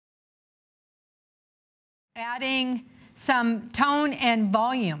adding some tone and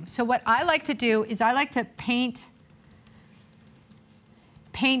volume. So what I like to do is I like to paint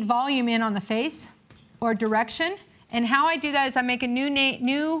volume in on the face or direction. And how I do that is I make a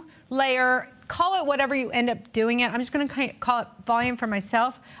new layer, call it whatever you end up doing it. I'm just going to call it volume for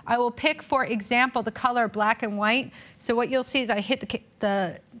myself. I will pick, for example, the color black and white. So what you'll see is I hit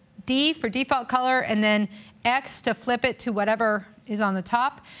the D for default color and then X to flip it to whatever is on the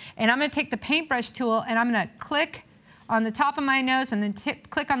top. And I'm going to take the paintbrush tool and I'm going to click on the top of my nose and then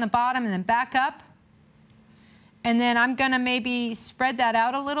click on the bottom and then back up. And then I'm going to maybe spread that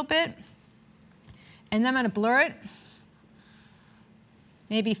out a little bit. And then I'm going to blur it.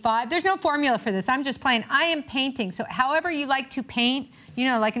 Maybe 5. There's no formula for this. I'm just playing. I am painting. So however you like to paint, you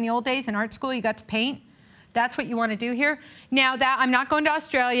know, like in the old days in art school, you got to paint. That's what you want to do here. Now that I'm not going to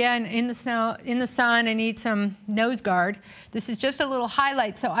Australia and in the snow, in the sun, I need some nose guard. This is just a little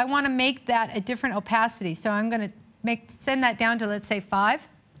highlight. So I want to make that a different opacity. So I'm going to send that down to, let's say, 5,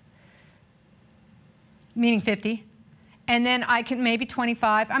 meaning 50. And then I can maybe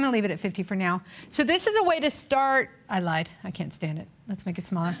 25. I'm going to leave it at 50 for now. So this is a way to start. I lied. I can't stand it. Let's make it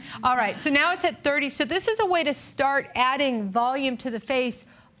smaller. All right. So now it's at 30. So this is a way to start adding volume to the face,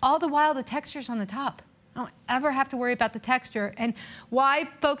 all the while the texture's on the top. I don't ever have to worry about the texture. And why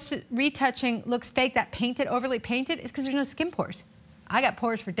folks retouching looks fake, that painted, overly painted, is because there's no skin pores. I got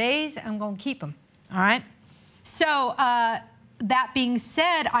pores for days, and I'm going to keep them. All right? So that being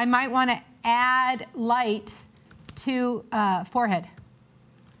said, I might want to add light to forehead.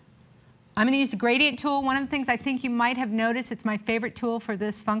 I'm going to use the gradient tool. One of the things I think you might have noticed, it's my favorite tool for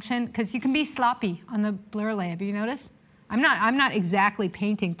this function, because you can be sloppy on the blur layer. Have you noticed? I'm not exactly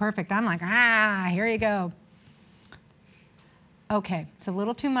painting perfect. I'm like, here you go. Okay, it's a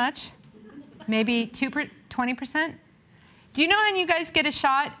little too much. Maybe 20%. Do you know when you guys get a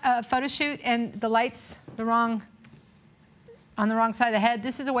shot, a photo shoot, and the light's on the wrong side of the head?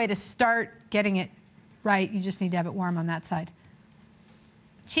 This is a way to start getting it right. You just need to have it warm on that side.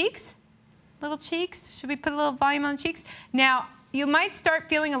 Cheeks? Little cheeks? Should we put a little volume on the cheeks? Now, you might start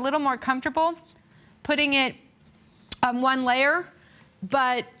feeling a little more comfortable putting it on one layer,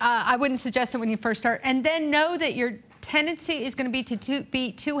 but I wouldn't suggest it when you first start. And then know that your tendency is going to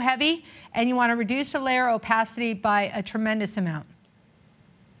be too heavy, and you want to reduce the layer opacity by a tremendous amount.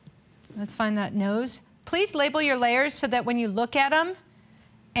 Let's find that nose. Please label your layers so that when you look at them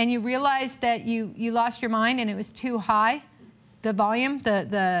and you realize that you lost your mind and it was too high, the volume,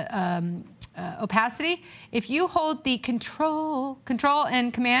 the opacity, if you hold the control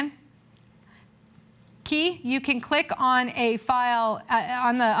and command key, you can click on a file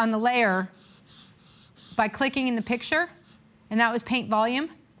on the layer by clicking in the picture, and that was paint volume.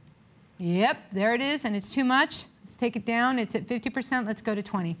 Yep, there it is, and it's too much. Let's take it down. It's at 50%. Let's go to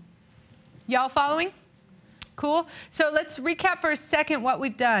 20. Y'all following? Cool. So let's recap for a second what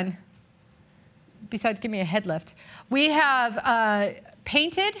we've done. Besides, give me a head lift. We have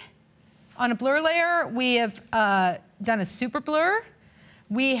painted on a blur layer. We have done a super blur.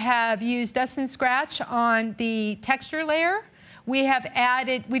 We have used dust and scratch on the texture layer. We have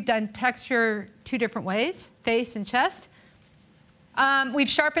we've done texture 2 different ways, face and chest. We've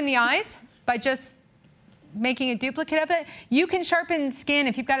sharpened the eyes by just making a duplicate of it. You can sharpen skin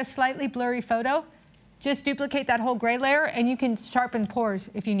if you've got a slightly blurry photo. Just duplicate that whole gray layer, and you can sharpen pores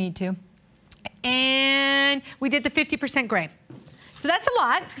if you need to. And we did the 50% gray. So that's a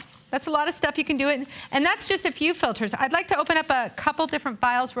lot. That's a lot of stuff you can do it. And that's just a few filters. I'd like to open up a couple different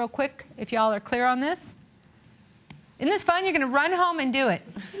files real quick, if y'all are clear on this. Isn't this fun? You're going to run home and do it.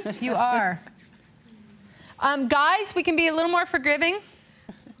 You are. Guys, we can be a little more forgiving.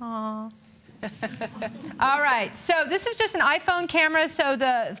 Aww. All right, so this is just an iPhone camera, so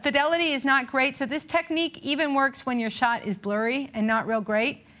the fidelity is not great. So this technique even works when your shot is blurry and not real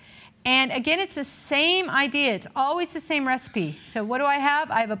great. And again, it's the same idea. It's always the same recipe. So what do I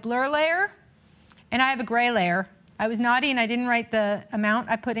have? I have a blur layer, and I have a gray layer. I was naughty, and I didn't write the amount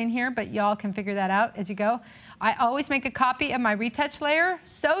I put in here, but y'all can figure that out as you go. I always make a copy of my retouch layer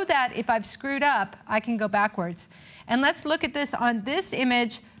so that if I've screwed up, I can go backwards. And let's look at this. On this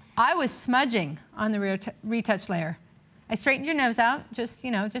image, I was smudging on the retouch layer. I straightened your nose out, just,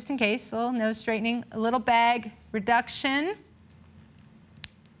 you know, just in case, a little nose straightening, a little bag reduction.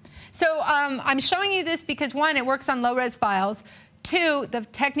 So I'm showing you this because, 1, it works on low-res files. 2, the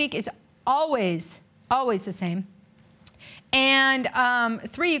technique is always the same. And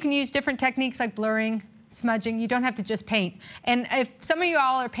 3, you can use different techniques like blurring, smudging. You don't have to just paint. And if some of you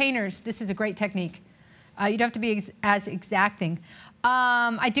all are painters, this is a great technique. You don't have to be as exacting.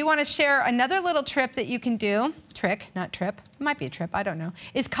 I do want to share another little trip that you can do. Trick, not trip. It might be a trip, I don't know.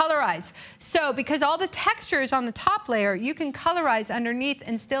 Is colorize. So because all the texture is on the top layer, you can colorize underneath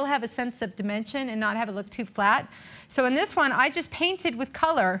and still have a sense of dimension and not have it look too flat. So in this one, I just painted with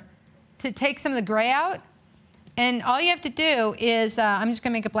color to take some of the gray out. And all you have to do is, I'm just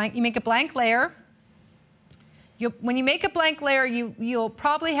going to make a blank. You make a blank layer. When you make a blank layer, you'll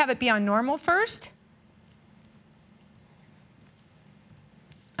probably have it be on normal first.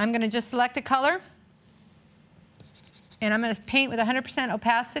 I'm going to just select a color. And I'm going to paint with 100%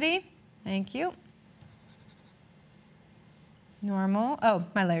 opacity. Thank you. Normal. Oh,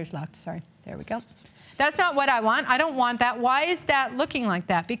 my layer's locked. Sorry. There we go. That's not what I want. I don't want that. Why is that looking like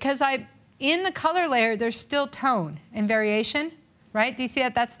that? Because in the color layer, there's still tone and variation, right? Do you see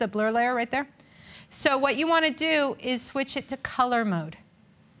that? That's the blur layer right there. So what you want to do is switch it to color mode.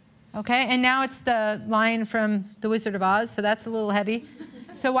 Okay? And now it's the lion from The Wizard of Oz, so that's a little heavy.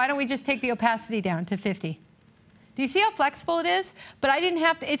 So why don't we just take the opacity down to 50? Do you see how flexible it is? But I didn't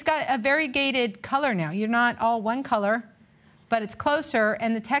have to, it's got a variegated color now. You're not all one color, but it's closer,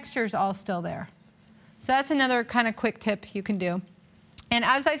 and the texture is all still there. So that's another kind of quick tip you can do. And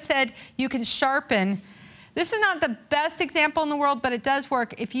as I said, you can sharpen. This is not the best example in the world, but it does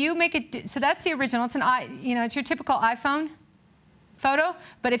work. If you make it, so that's the original. It's it's your typical iPhone photo.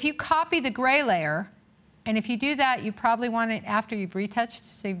 But if you copy the gray layer, and if you do that, you probably want it after you've retouched,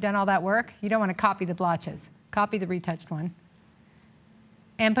 so you've done all that work. You don't want to copy the blotches. Copy the retouched one.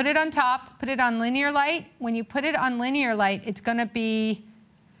 And put it on top. Put it on linear light. When you put it on linear light, it's going to be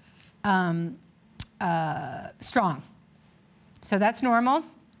strong. So that's normal.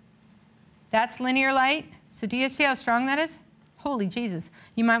 That's linear light. So do you see how strong that is? Holy Jesus.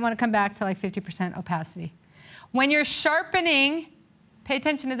 You might want to come back to like 50% opacity. When you're sharpening, pay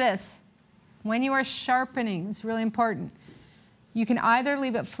attention to this. When you are sharpening, it's really important. You can either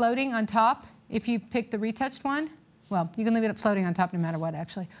leave it floating on top if you pick the retouched one. Well, you can leave it floating on top no matter what,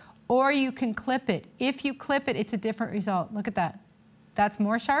 actually. Or you can clip it. If you clip it, it's a different result. Look at that. That's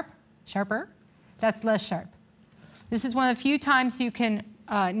more sharp, sharper. That's less sharp. This is one of the few times you can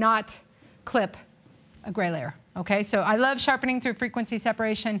not clip a gray layer. Okay, so I love sharpening through frequency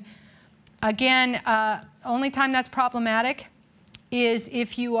separation. Again, only time that's problematic is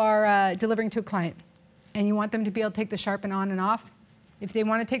if you are delivering to a client and you want them to be able to take the sharpen on and off. If they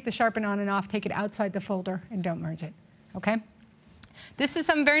want to take the sharpen on and off, take it outside the folder and don't merge it. Okay? This is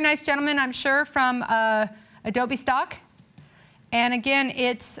some very nice gentleman, I'm sure, from Adobe stock. And again,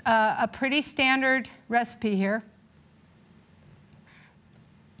 it's a pretty standard recipe here.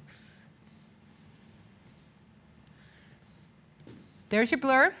 There's your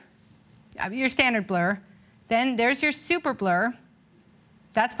blur, your standard blur. Then there's your super blur.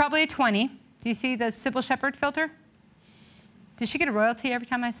 That's probably a 20. Do you see the Sybil Shepherd filter? Does she get a royalty every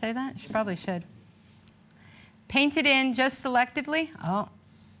time I say that? She probably should. Paint it in just selectively. Oh,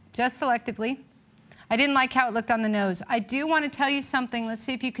 just selectively. I didn't like how it looked on the nose. I do want to tell you something. Let's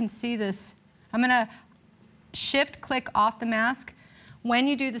see if you can see this. I'm going to shift-click off the mask. When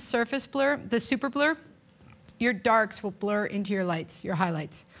you do the surface blur, the super blur, your darks will blur into your lights, your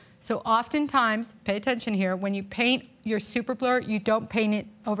highlights. So oftentimes, pay attention here, when you paint your super blur, you don't paint it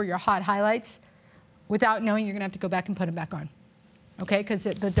over your hot highlights without knowing you're going to have to go back and put them back on. Okay, because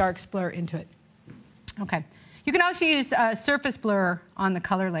the darks blur into it. Okay. You can also use surface blur on the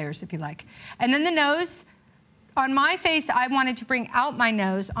color layers if you like. And then the nose. On my face, I wanted to bring out my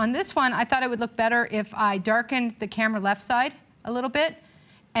nose. On this one, I thought it would look better if I darkened the camera left side a little bit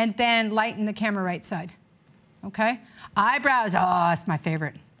and then lightened the camera right side. Okay? Eyebrows, oh, it's my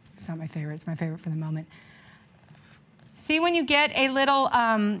favorite. It's not my favorite, it's my favorite for the moment. See when you get a little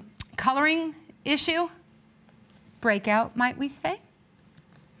coloring issue? Breakout, might we say?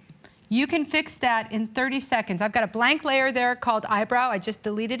 You can fix that in 30 seconds. I've got a blank layer there called eyebrow. I just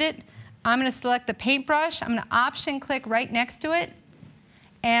deleted it. I'm going to select the paintbrush. I'm going to option click right next to it.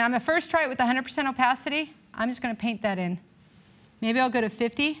 And I'm going to first try it with 100% opacity. I'm just going to paint that in. Maybe I'll go to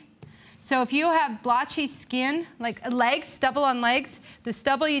 50. So if you have blotchy skin, like legs, stubble on legs, the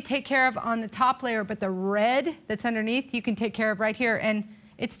stubble you take care of on the top layer, but the red that's underneath you can take care of right here. And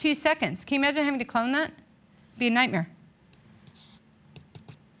it's 2 seconds. Can you imagine having to clone that? It'd be a nightmare.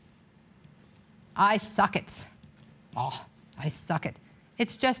 I suck it. Oh, I suck it.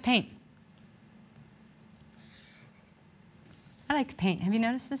 It's just paint. I like to paint. Have you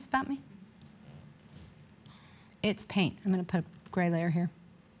noticed this about me? It's paint. I'm going to put a gray layer here.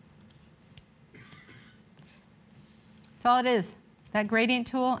 That's all it is. That gradient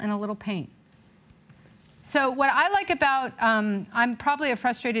tool and a little paint. So what I like about, I'm probably a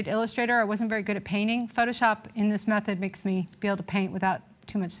frustrated illustrator. I wasn't very good at painting. Photoshop in this method makes me be able to paint without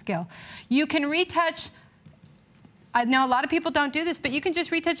too much skill. You can retouch, I know a lot of people don't do this, but you can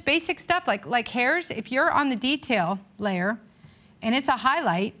just retouch basic stuff like hairs. If you're on the detail layer and it's a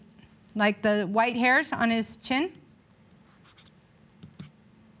highlight, like the white hairs on his chin,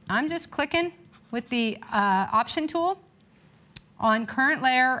 I'm just clicking with the option tool on current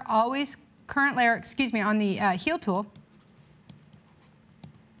layer, always current layer, excuse me, on the heal tool.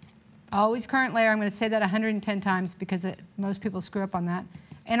 Always current layer. I'm going to say that 110 times because most people screw up on that.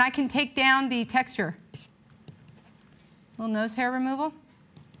 And I can take down the texture. Little nose hair removal.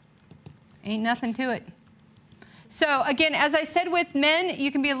 Ain't nothing to it. So again, as I said with men,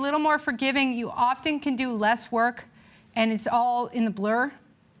 you can be a little more forgiving. You often can do less work, and it's all in the blur.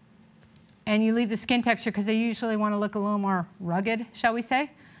 And you leave the skin texture because they usually want to look a little more rugged, shall we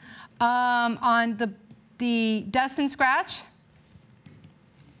say. On the dust and scratch,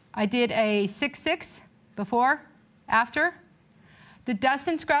 I did a 6-6 before, after. The dust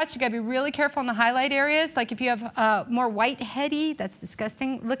and scratch, you got to be really careful in the highlight areas. Like if you have more white-heady, that's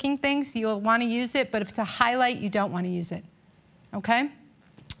disgusting looking things, you'll want to use it. But if it's a highlight, you don't want to use it. Okay?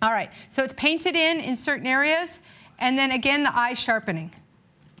 All right. So it's painted in certain areas. And then again, the eye sharpening.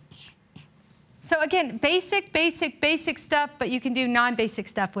 So again, basic stuff, but you can do non-basic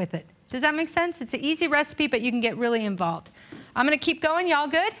stuff with it. Does that make sense? It's an easy recipe, but you can get really involved. I'm going to keep going. Y'all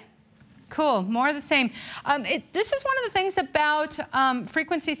good? Cool. More of the same. This is one of the things about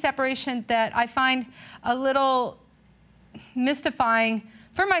frequency separation that I find a little mystifying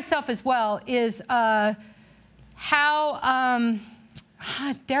for myself as well is how,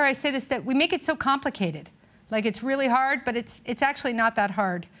 dare I say this, that we make it so complicated. Like it's really hard, but it's actually not that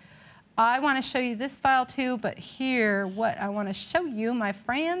hard. I want to show you this file too, but here what I want to show you, my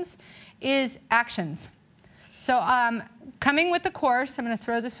friends, is actions. So coming with the course, I'm going to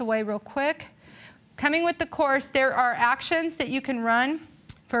throw this away real quick. Coming with the course, there are actions that you can run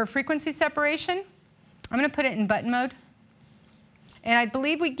for frequency separation. I'm going to put it in button mode. And I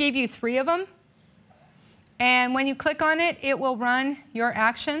believe we gave you 3 of them. And when you click on it, it will run your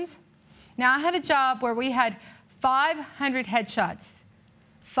actions. Now, I had a job where we had 500 headshots.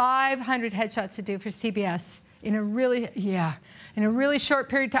 500 headshots to do for CBS in a really short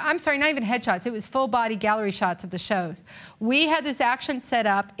period of time. I'm sorry, not even headshots. It was full body gallery shots of the shows. We had this action set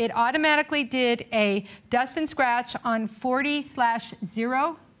up. It automatically did a dust and scratch on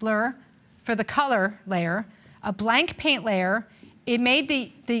 40/0 blur for the color layer, a blank paint layer. It made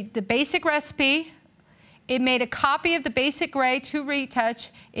the basic recipe. It made a copy of the basic gray to retouch.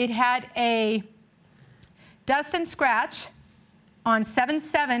 It had a dust and scratch on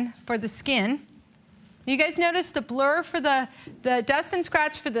 7/7 for the skin. You guys notice the blur for the dust and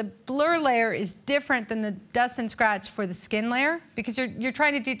scratch for the blur layer is different than the dust and scratch for the skin layer because you're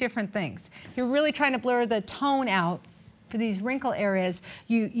trying to do different things. You're really trying to blur the tone out for these wrinkle areas.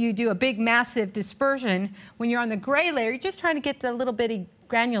 You do a big massive dispersion. When you're on the gray layer, you're just trying to get the little bitty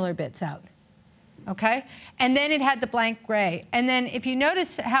granular bits out. Okay? And then it had the blank gray. And then if you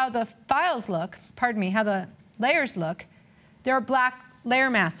notice how the files look, pardon me, how the layers look, there are black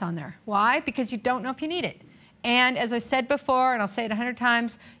layer masks on there. Why? Because you don't know if you need it. And as I said before, and I'll say it 100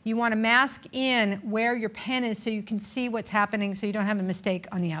 times, you want to mask in where your pen is so you can see what's happening so you don't have a mistake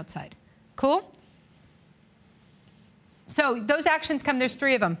on the outside. Cool? So those actions come, there's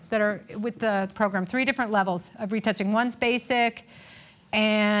 3 of them that are with the program, 3 different levels of retouching. One's basic,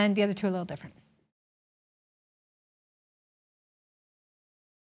 and the other 2 are a little different.